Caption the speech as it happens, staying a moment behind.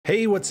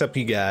Hey, what's up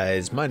you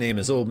guys? My name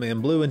is Old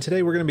Man Blue and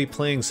today we're going to be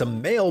playing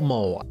some Mail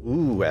Mole.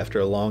 Ooh, after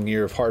a long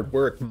year of hard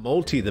work,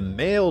 Multi the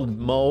mailed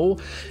mole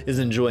is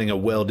enjoying a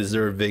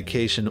well-deserved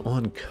vacation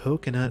on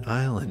Coconut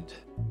Island.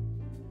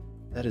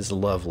 That is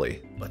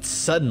lovely. But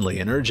suddenly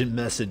an urgent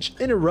message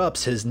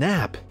interrupts his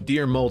nap.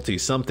 Dear Multi,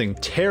 something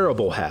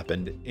terrible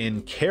happened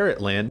in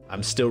Carrotland.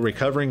 I'm still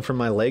recovering from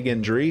my leg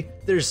injury.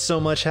 There's so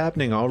much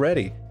happening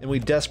already, and we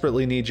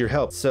desperately need your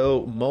help.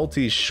 So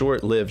Multi's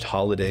short-lived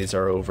holidays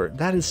are over.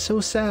 That is so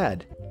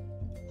sad.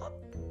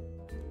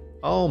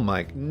 Oh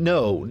my,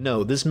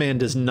 no, this man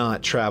does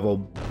not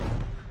travel.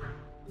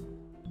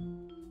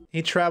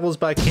 He travels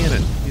by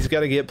cannon. He's got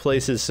to get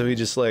places, so he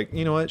just like,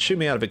 you know what, shoot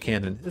me out of a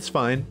cannon. It's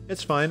fine,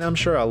 I'm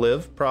sure I'll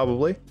live,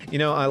 probably. You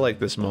know, I like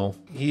this mole.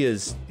 He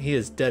is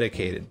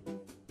dedicated.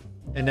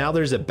 And now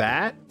there's a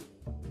bat?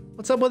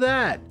 What's up with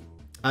that?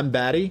 I'm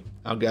Batty,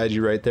 I'll guide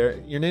you right there.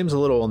 Your name's a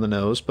little on the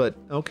nose, but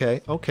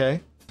okay.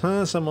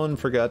 Someone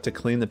forgot to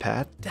clean the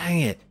path.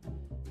 Dang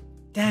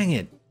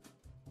it.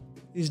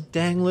 These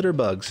dang litter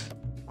bugs.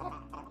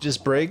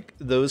 Just break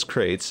those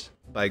crates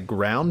by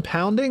ground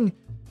pounding?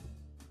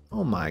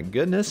 Oh my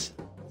goodness,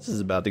 this is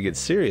about to get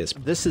serious.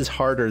 This is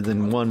harder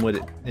than one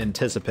would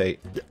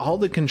anticipate. All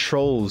the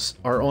controls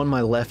are on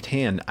my left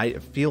hand. I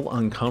feel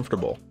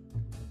uncomfortable.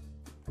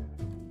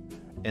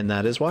 And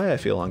that is why I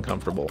feel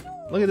uncomfortable.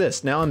 Look at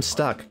this, now I'm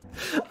stuck.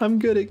 I'm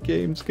good at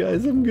games,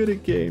 guys, I'm good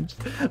at games.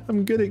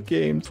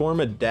 Form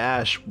a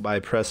dash by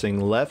pressing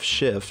left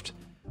shift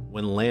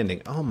when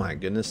landing. Oh my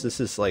goodness,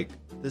 this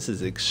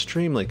is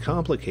extremely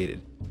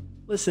complicated.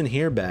 Listen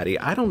here, Batty,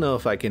 I don't know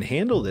if I can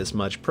handle this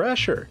much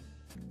pressure.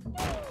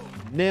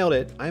 Nailed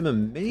it. I'm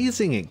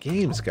amazing at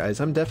games, guys.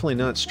 I'm definitely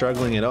not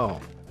struggling at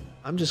all.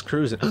 I'm just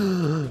cruising.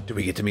 Do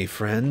we get to meet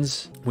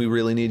friends? We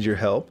really need your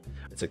help.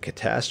 It's a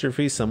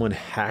catastrophe. Someone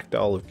hacked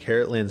all of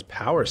Carrotland's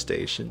power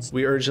stations.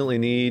 We urgently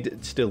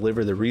need to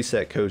deliver the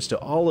reset codes to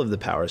all of the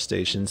power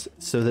stations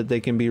so that they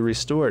can be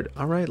restored.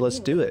 All right, let's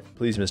do it.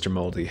 Please, Mr.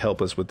 Moldy,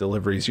 help us with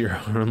deliveries. Your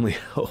only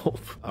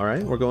hope. All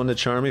right, we're going to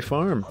Charmy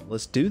Farm.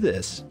 Let's do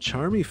this.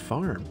 Charmy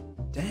Farm.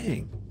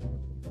 Dang.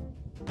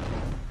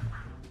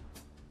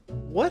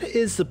 What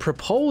is the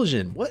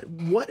propulsion?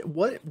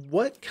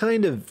 What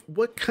kind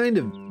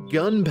of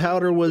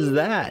gunpowder was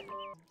that?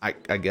 I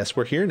guess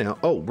we're here now.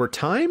 Oh, we're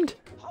timed?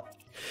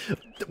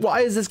 Why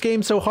is this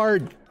game so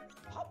hard?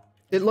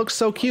 It looks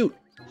so cute.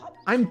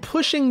 I'm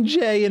pushing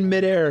J in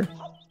midair.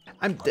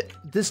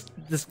 This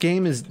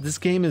game is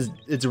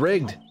it's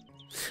rigged.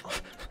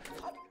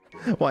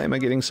 Why am I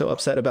getting so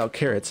upset about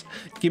carrots?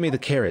 Give me the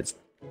carrots.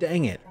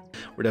 Dang it.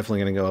 We're definitely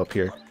gonna go up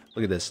here.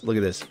 Look at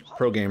this.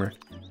 Pro gamer.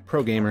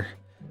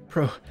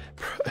 Pro.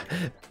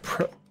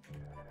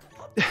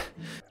 I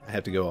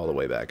have to go all the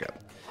way back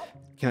up.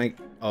 Can I?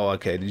 Oh,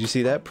 okay. Did you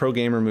see that pro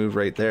gamer move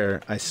right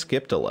there? I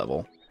skipped a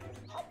level.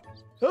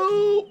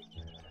 Oh!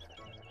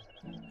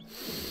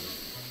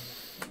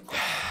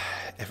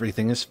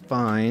 Everything is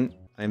fine.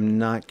 I'm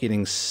not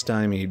getting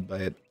stymied by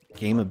a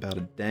game about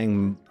a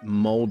dang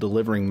mole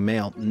delivering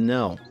mail.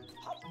 No.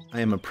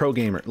 I am a pro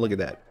gamer. Look at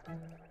that.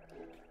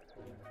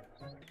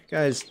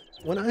 Guys,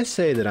 when I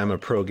say that I'm a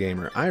pro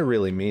gamer, I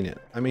really mean it.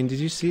 I mean, did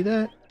you see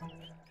that?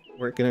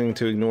 We're going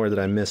to ignore that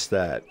I missed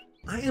that.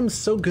 I am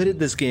so good at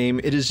this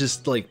game, it is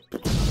just like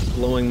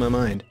blowing my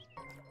mind.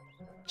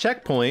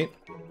 Checkpoint.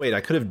 Wait,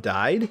 I could have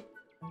died?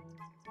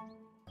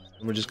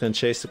 And we're just gonna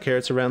chase the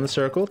carrots around the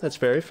circle. That's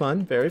very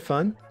fun, very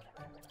fun.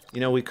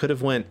 You know, we could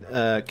have went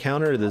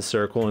counter to the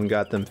circle and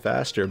got them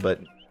faster, but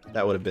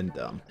that would have been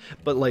dumb.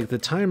 But like the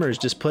timer is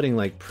just putting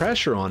like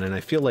pressure on and I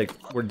feel like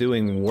we're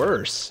doing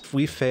worse. If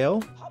we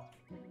fail,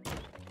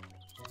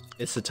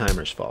 it's the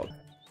timer's fault.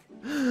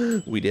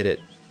 We did it.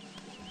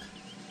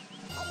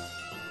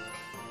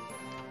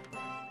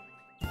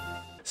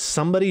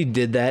 Somebody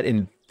did that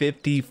in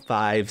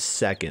 55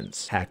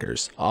 seconds.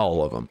 Hackers,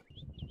 all of them.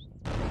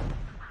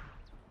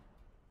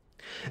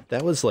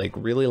 That was like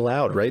really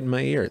loud right in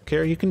my ear.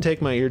 Kara, you can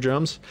take my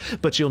eardrums,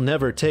 but you'll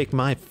never take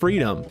my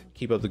freedom.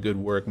 Keep up the good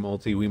work,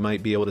 Multi. We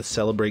might be able to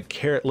celebrate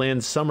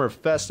Carrotland Summer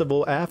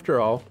Festival after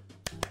all.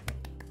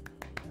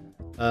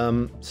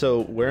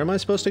 So where am I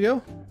supposed to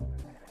go?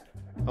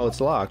 Oh,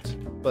 it's locked.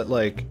 But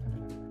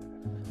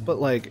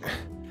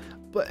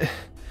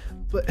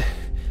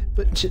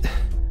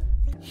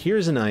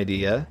here's an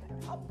idea.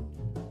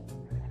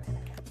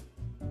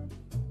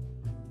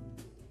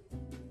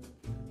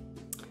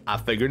 I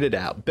figured it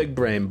out. Big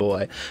brain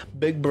boy,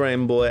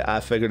 I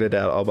figured it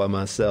out all by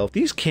myself.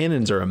 These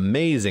cannons are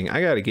amazing.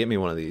 I gotta get me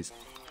one of these.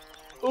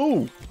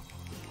 Ooh,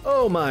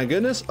 oh my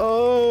goodness.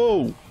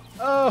 Oh,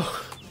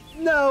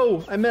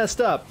 no, I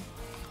messed up.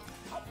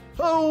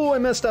 Oh, I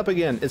messed up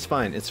again. It's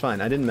fine,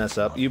 I didn't mess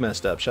up. You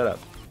messed up, shut up.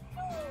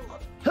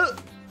 Huh.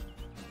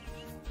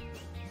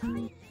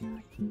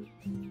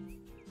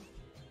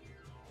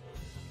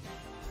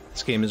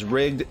 This game is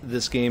rigged.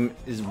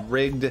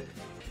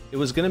 It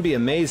was gonna be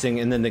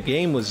amazing, and then the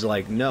game was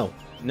like, no,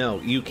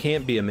 you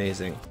can't be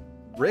amazing.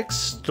 Rick's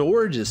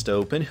store just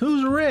opened.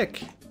 Who's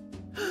Rick?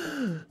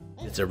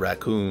 It's a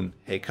raccoon.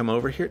 Hey, come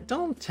over here.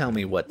 Don't tell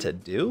me what to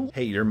do.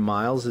 Hey, you're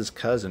Miles'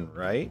 cousin,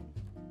 right?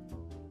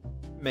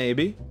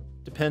 Maybe.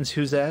 Depends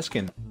who's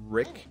asking.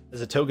 Rick?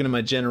 As a token of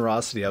my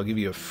generosity, I'll give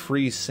you a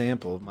free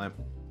sample of my...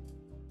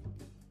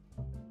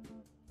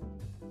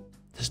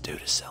 This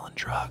dude is selling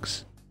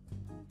drugs.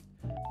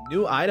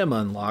 New item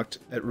unlocked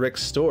at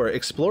Rick's store.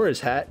 Explorer's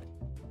hat.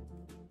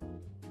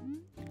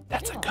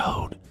 That's a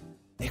code.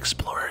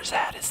 Explorer's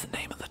hat is the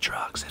name of the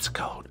drugs. It's a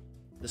code.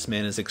 This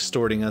man is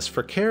extorting us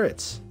for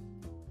carrots.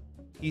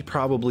 He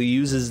probably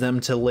uses them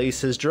to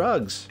lace his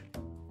drugs.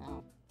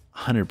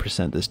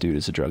 100% this dude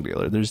is a drug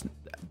dealer.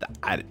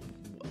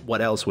 What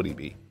else would he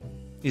be?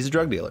 He's a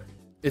drug dealer.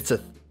 It's a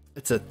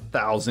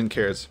 1,000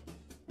 carrots.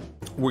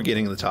 We're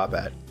getting the top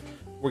hat.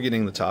 We're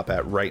getting the top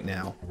hat right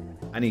now.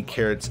 I need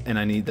carrots and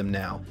I need them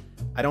now.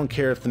 I don't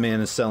care if the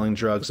man is selling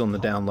drugs on the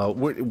down low.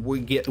 We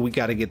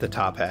got to get the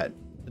top hat.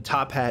 The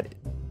top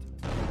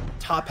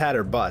hat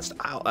or bust.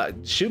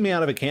 Shoot me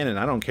out of a cannon.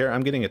 I don't care.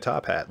 I'm getting a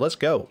top hat. Let's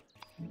go.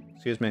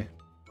 Excuse me.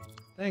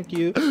 Thank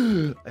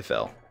you. I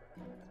fell.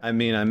 I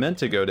mean, I meant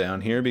to go down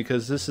here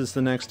because this is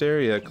the next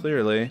area,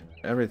 clearly.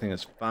 Everything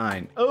is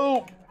fine.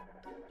 Oh!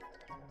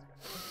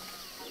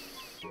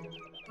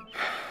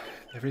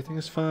 Everything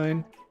is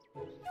fine.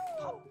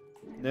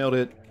 Nailed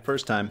it.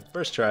 First time.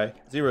 First try.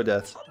 0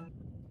 deaths.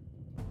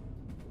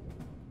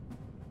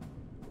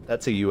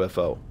 That's a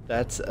UFO.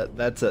 That's a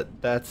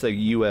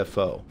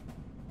UFO.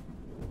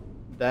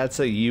 That's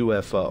a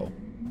UFO.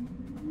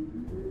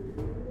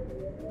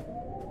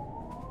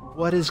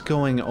 What is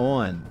going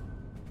on?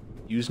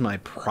 Use my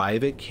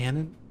private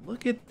cannon?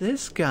 Look at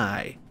this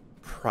guy.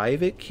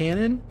 Private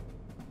cannon?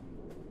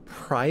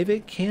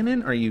 Private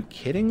cannon? Are you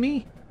kidding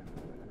me?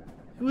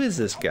 Who is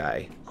this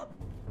guy?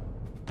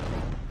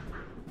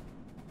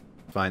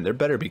 Fine, there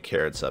better be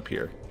carrots up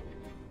here.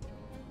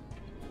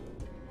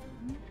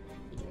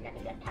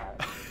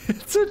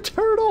 It's a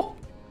turtle!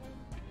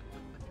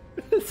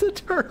 It's a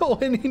turtle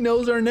and he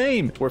knows our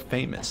name. We're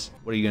famous.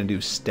 What are you gonna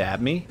do,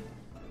 stab me?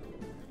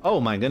 Oh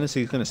my goodness,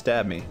 he's gonna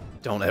stab me.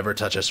 Don't ever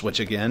touch a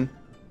switch again.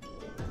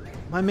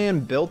 My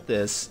man built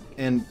this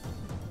and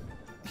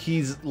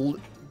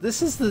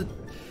this is the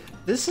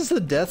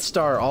Death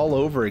Star all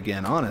over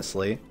again,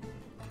 honestly.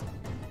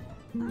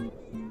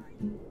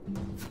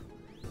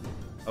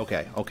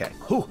 Okay, okay.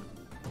 Whew.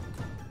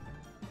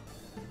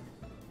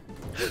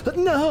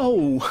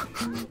 No!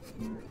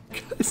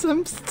 Guys,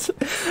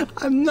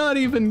 I'm not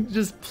even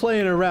just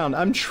playing around.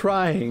 I'm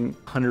trying.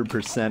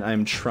 100%.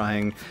 I'm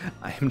trying.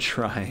 I am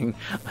trying.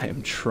 I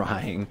am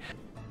trying.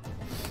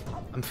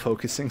 I'm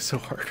focusing so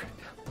hard right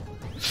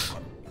now.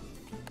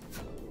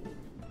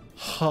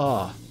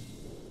 Ha.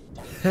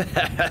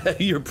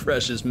 Your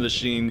precious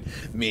machine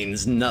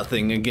means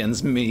nothing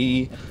against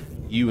me.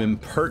 You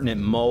impertinent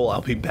mole,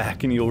 I'll be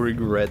back and you'll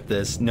regret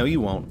this. No, you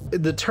won't.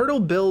 The turtle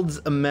builds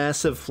a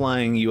massive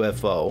flying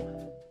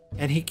UFO,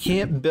 and he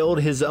can't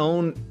build his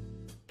own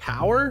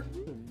power?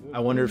 I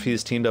wonder if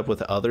he's teamed up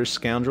with other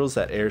scoundrels.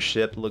 That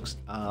airship looks...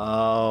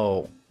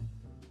 Oh.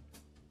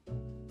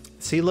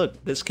 See,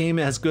 look, this game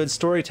has good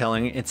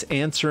storytelling. It's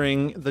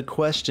answering the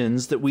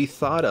questions that we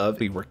thought of.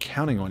 We were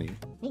counting on you.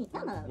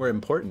 We're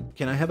important.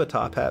 Can I have a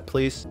top hat,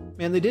 please?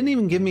 Man, they didn't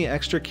even give me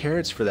extra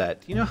carrots for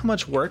that. You know how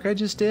much work I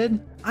just did?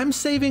 I'm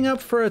saving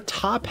up for a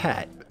top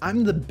hat.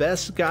 I'm the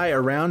best guy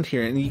around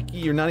here, and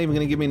you're not even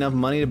gonna give me enough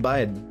money to buy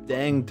a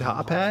dang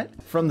top hat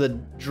from the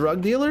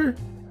drug dealer?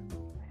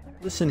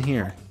 Listen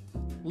here.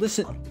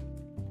 Listen.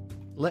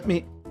 Let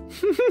me...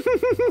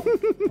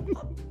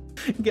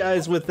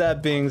 Guys, with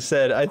that being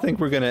said, I think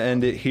we're gonna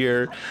end it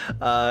here.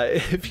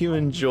 If you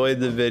enjoyed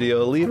the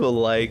video, leave a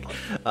like,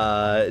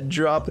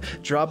 drop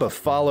a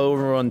follow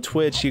over on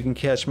Twitch. You can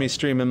catch me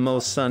streaming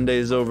most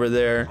Sundays over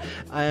there,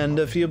 and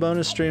a few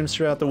bonus streams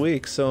throughout the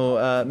week,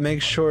 so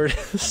make sure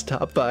to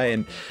stop by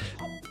and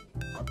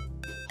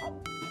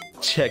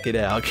check it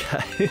out,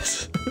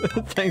 guys.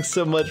 Thanks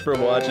so much for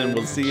watching.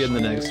 We'll see you in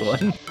the next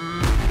one.